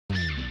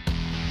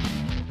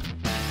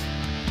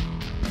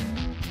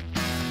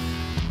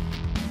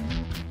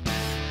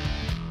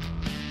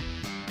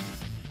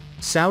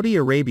Saudi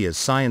Arabia's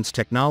science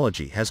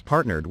technology has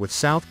partnered with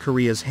South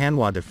Korea's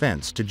Hanwha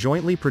Defense to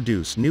jointly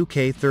produce new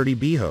K30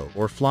 Biho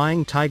or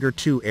Flying Tiger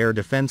II air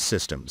defense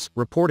systems,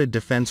 reported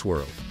Defense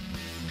World.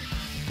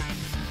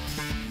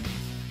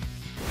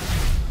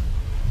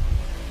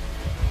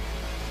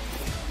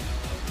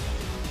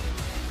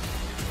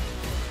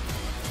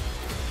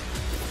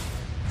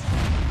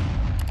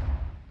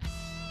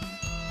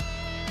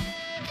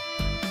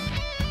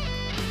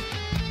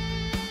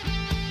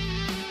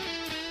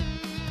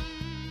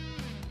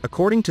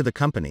 According to the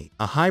company,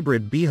 a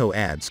hybrid Biho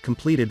adds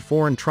completed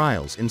foreign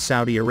trials in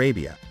Saudi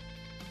Arabia.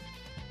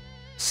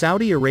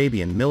 Saudi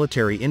Arabian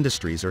Military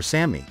Industries or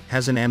SAMI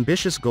has an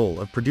ambitious goal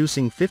of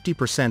producing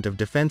 50% of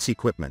defense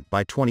equipment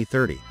by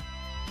 2030.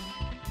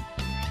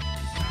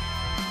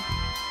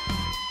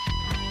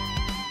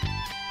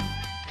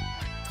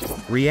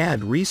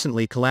 Riyadh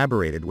recently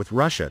collaborated with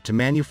Russia to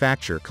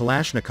manufacture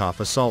Kalashnikov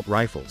assault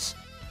rifles.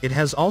 It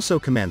has also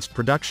commenced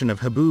production of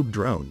Habub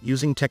drone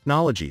using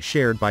technology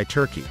shared by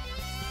Turkey.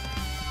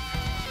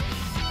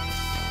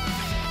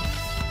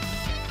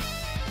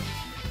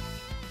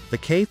 The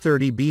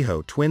K30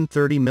 Biho twin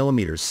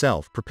 30mm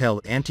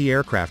self-propelled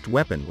anti-aircraft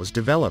weapon was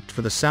developed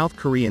for the South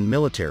Korean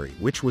military,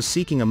 which was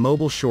seeking a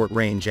mobile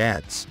short-range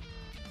ADS.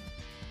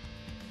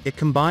 It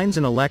combines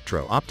an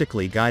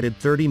electro-optically guided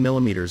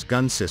 30mm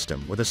gun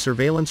system with a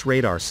surveillance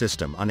radar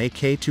system on a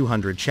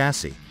K200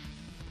 chassis.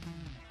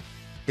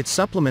 It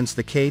supplements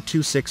the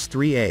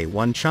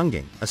K263A1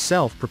 Chungking, a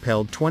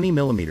self-propelled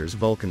 20mm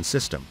Vulcan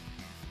system.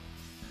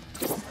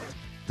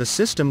 The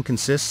system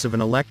consists of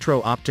an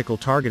electro-optical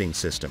targeting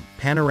system,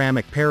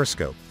 panoramic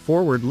periscope,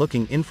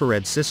 forward-looking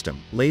infrared system,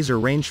 laser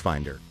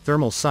rangefinder,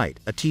 thermal sight,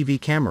 a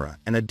TV camera,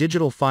 and a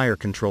digital fire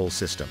control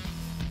system.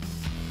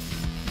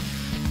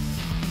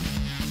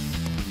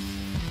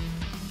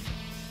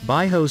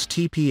 Biho's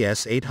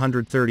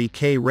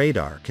TPS-830K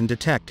radar can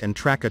detect and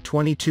track a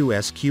 22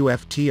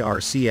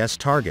 SQF-TRCS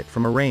target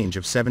from a range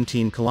of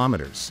 17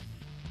 kilometers.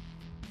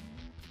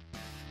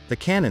 The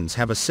cannons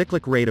have a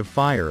cyclic rate of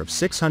fire of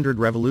 600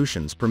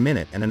 revolutions per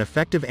minute and an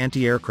effective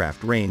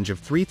anti-aircraft range of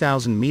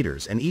 3,000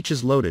 meters, and each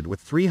is loaded with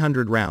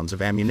 300 rounds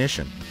of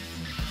ammunition.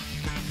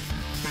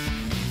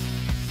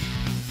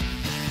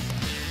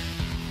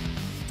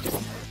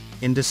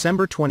 In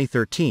December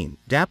 2013,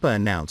 DAPA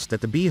announced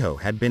that the Biho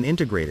had been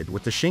integrated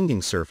with the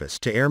Chungking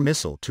surface-to-air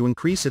missile to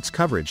increase its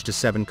coverage to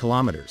 7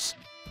 kilometers.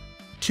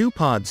 2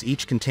 pods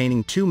each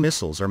containing 2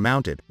 missiles are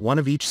mounted, one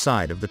of each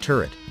side of the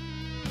turret.